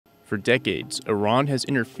For decades, Iran has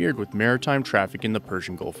interfered with maritime traffic in the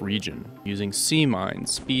Persian Gulf region, using sea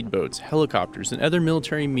mines, speedboats, helicopters, and other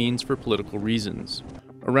military means for political reasons.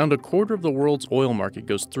 Around a quarter of the world's oil market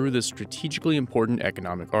goes through this strategically important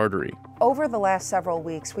economic artery. Over the last several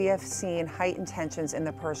weeks, we have seen heightened tensions in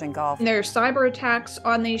the Persian Gulf. There are cyber attacks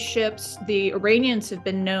on these ships. The Iranians have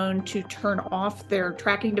been known to turn off their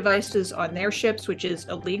tracking devices on their ships, which is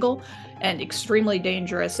illegal and extremely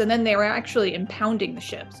dangerous. And then they were actually impounding the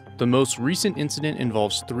ships. The most recent incident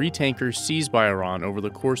involves 3 tankers seized by Iran over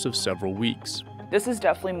the course of several weeks. This is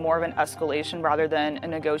definitely more of an escalation rather than a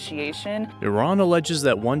negotiation. Iran alleges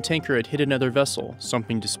that one tanker had hit another vessel,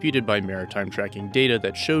 something disputed by maritime tracking data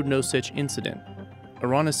that showed no such incident.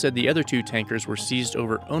 Iran has said the other 2 tankers were seized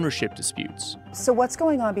over ownership disputes. So what's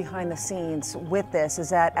going on behind the scenes with this is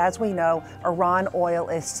that, as we know, Iran oil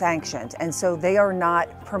is sanctioned, and so they are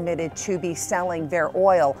not permitted to be selling their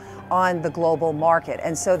oil on the global market.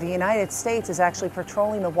 And so the United States is actually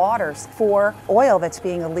patrolling the waters for oil that's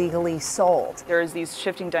being illegally sold. There's these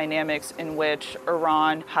shifting dynamics in which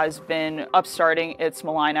Iran has been upstarting its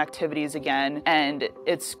malign activities again, and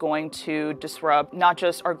it's going to disrupt not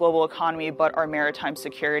just our global economy, but our maritime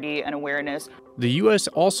security and awareness. The U.S.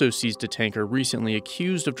 also seized a tanker recently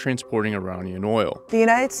accused of transporting Iranian oil. The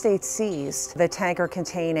United States seized the tanker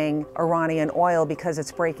containing Iranian oil because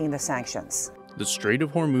it's breaking the sanctions. The Strait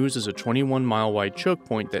of Hormuz is a 21-mile-wide choke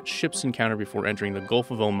point that ships encounter before entering the Gulf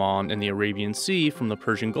of Oman and the Arabian Sea from the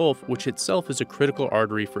Persian Gulf, which itself is a critical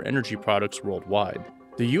artery for energy products worldwide.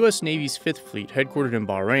 The U.S. Navy's 5th Fleet, headquartered in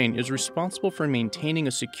Bahrain, is responsible for maintaining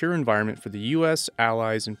a secure environment for the U.S.,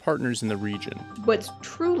 allies, and partners in the region. What's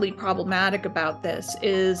truly problematic about this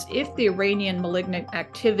is if the Iranian malignant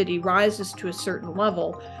activity rises to a certain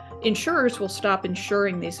level, insurers will stop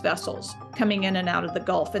insuring these vessels coming in and out of the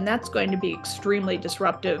Gulf, and that's going to be extremely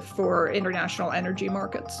disruptive for international energy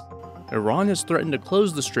markets. Iran has threatened to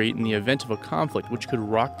close the strait in the event of a conflict which could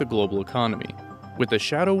rock the global economy. With the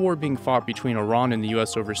shadow war being fought between Iran and the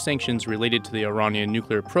U.S. over sanctions related to the Iranian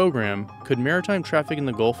nuclear program, could maritime traffic in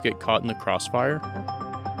the Gulf get caught in the crossfire?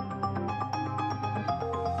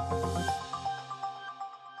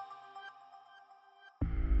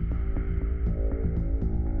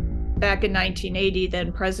 Back in 1980,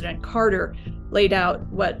 then President Carter laid out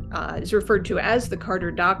what is referred to as the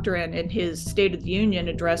Carter Doctrine in his State of the Union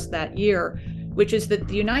address that year, which is that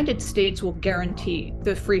the United States will guarantee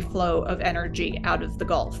the free flow of energy out of the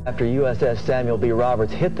Gulf. After USS Samuel B.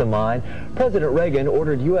 Roberts hit the mine, President Reagan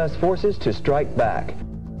ordered U.S. forces to strike back.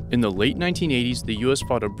 In the late 1980s, the U.S.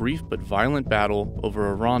 fought a brief but violent battle over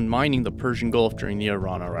Iran mining the Persian Gulf during the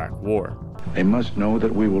Iran-Iraq War. They must know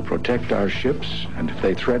that we will protect our ships, and if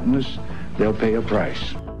they threaten us, they'll pay a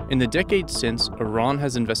price. In the decades since, Iran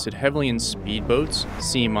has invested heavily in speedboats,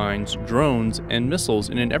 sea mines, drones, and missiles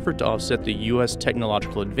in an effort to offset the U.S.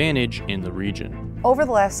 technological advantage in the region. Over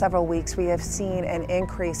the last several weeks, we have seen an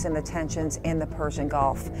increase in the tensions in the Persian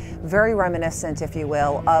Gulf, very reminiscent, if you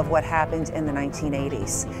will, of what happened in the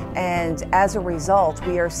 1980s. And as a result,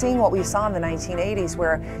 we are seeing what we saw in the 1980s,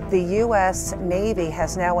 where the U.S. Navy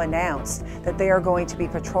has now announced that they are going to be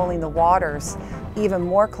patrolling the waters even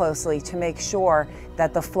more closely to make sure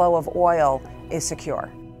that the flow of oil is secure.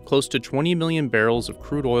 Close to 20 million barrels of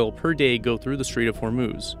crude oil per day go through the Strait of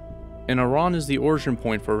Hormuz, and Iran is the origin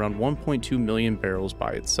point for around 1.2 million barrels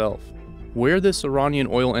by itself. Where this Iranian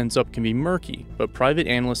oil ends up can be murky, but private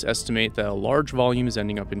analysts estimate that a large volume is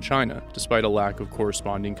ending up in China, despite a lack of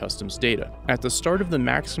corresponding customs data. At the start of the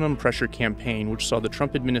maximum pressure campaign, which saw the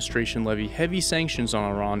Trump administration levy heavy sanctions on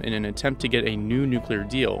Iran in an attempt to get a new nuclear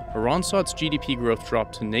deal, Iran saw its GDP growth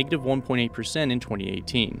drop to negative 1.8% in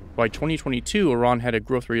 2018. By 2022, Iran had a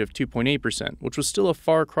growth rate of 2.8%, which was still a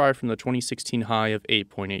far cry from the 2016 high of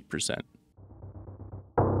 8.8%.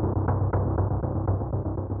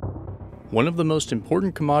 One of the most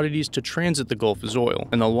important commodities to transit the Gulf is oil,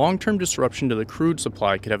 and the long-term disruption to the crude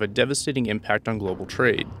supply could have a devastating impact on global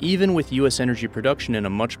trade, even with U.S. energy production in a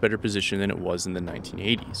much better position than it was in the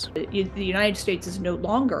 1980s. The United States is no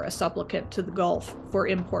longer a supplicant to the Gulf for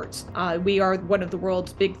imports. We are one of the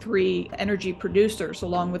world's big 3 energy producers,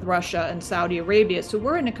 along with Russia and Saudi Arabia, so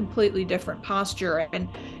we're in a completely different posture, and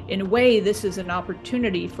in a way, this is an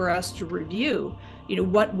opportunity for us to review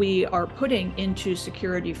what we are putting into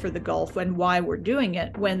security for the Gulf and why we're doing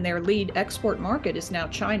it when their lead export market is now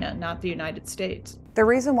China, not the United States. The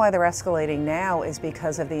reason why they're escalating now is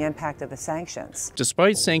because of the impact of the sanctions.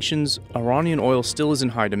 Despite sanctions, Iranian oil still is in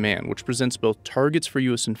high demand, which presents both targets for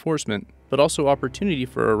U.S. enforcement, but also opportunity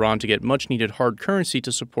for Iran to get much-needed hard currency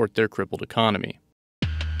to support their crippled economy.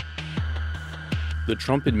 The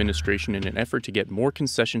Trump administration, in an effort to get more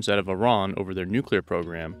concessions out of Iran over their nuclear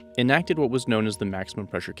program, enacted what was known as the Maximum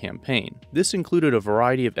Pressure Campaign. This included a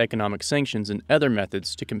variety of economic sanctions and other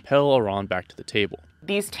methods to compel Iran back to the table.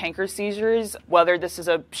 These tanker seizures, whether this is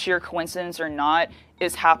a sheer coincidence or not,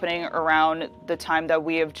 is happening around the time that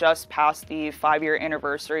we have just passed the 5-year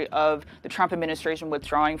anniversary of the Trump administration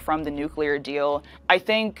withdrawing from the nuclear deal. I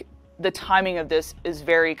think the timing of this is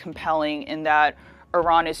very compelling in that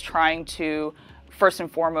Iran is trying to, first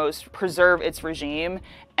and foremost, preserve its regime,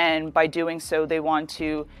 and by doing so, they want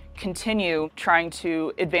to continue trying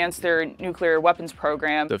to advance their nuclear weapons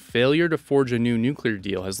program. The failure to forge a new nuclear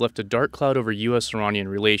deal has left a dark cloud over U.S.-Iranian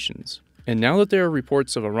relations. And now that there are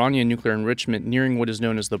reports of Iranian nuclear enrichment nearing what is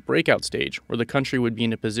known as the breakout stage, where the country would be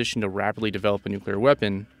in a position to rapidly develop a nuclear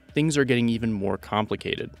weapon, things are getting even more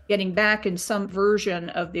complicated. Getting back in some version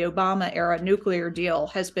of the Obama-era nuclear deal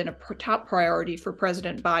has been a top priority for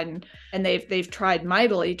President Biden, and they've tried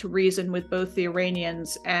mightily to reason with both the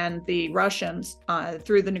Iranians and the Russians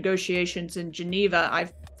through the negotiations in Geneva. I,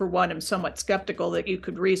 for one, am somewhat skeptical that you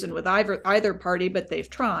could reason with either party, but they've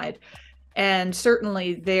tried. And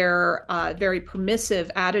certainly their very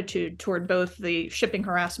permissive attitude toward both the shipping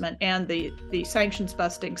harassment and the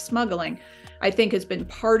sanctions-busting smuggling, I think, has been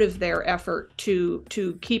part of their effort to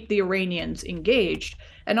keep the Iranians engaged,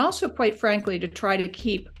 and also, quite frankly, to try to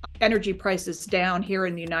keep energy prices down here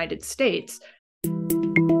in the United States.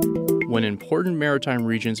 When important maritime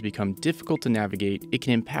regions become difficult to navigate, it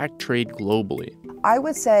can impact trade globally. I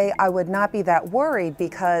would say I would not be that worried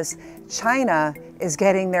because China is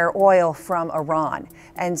getting their oil from Iran.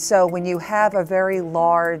 And so when you have a very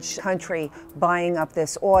large country buying up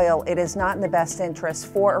this oil, it is not in the best interest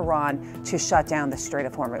for Iran to shut down the Strait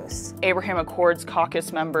of Hormuz. Abraham Accords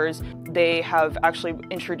caucus members, they have actually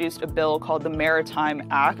introduced a bill called the Maritime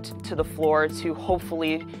Act to the floor to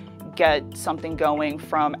hopefully get something going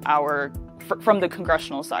from the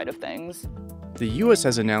congressional side of things. The U.S.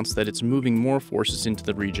 has announced that it's moving more forces into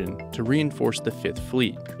the region to reinforce the Fifth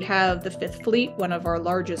Fleet. We have the Fifth Fleet, one of our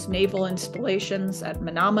largest naval installations at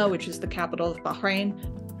Manama, which is the capital of Bahrain.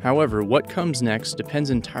 However, what comes next depends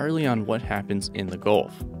entirely on what happens in the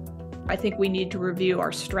Gulf. I think we need to review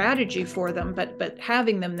our strategy for them, but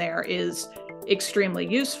having them there is extremely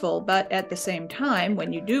useful. But at the same time,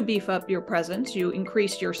 when you do beef up your presence, you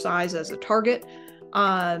increase your size as a target.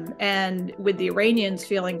 And with the Iranians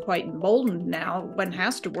feeling quite emboldened now, one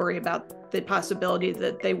has to worry about the possibility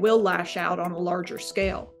that they will lash out on a larger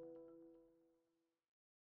scale.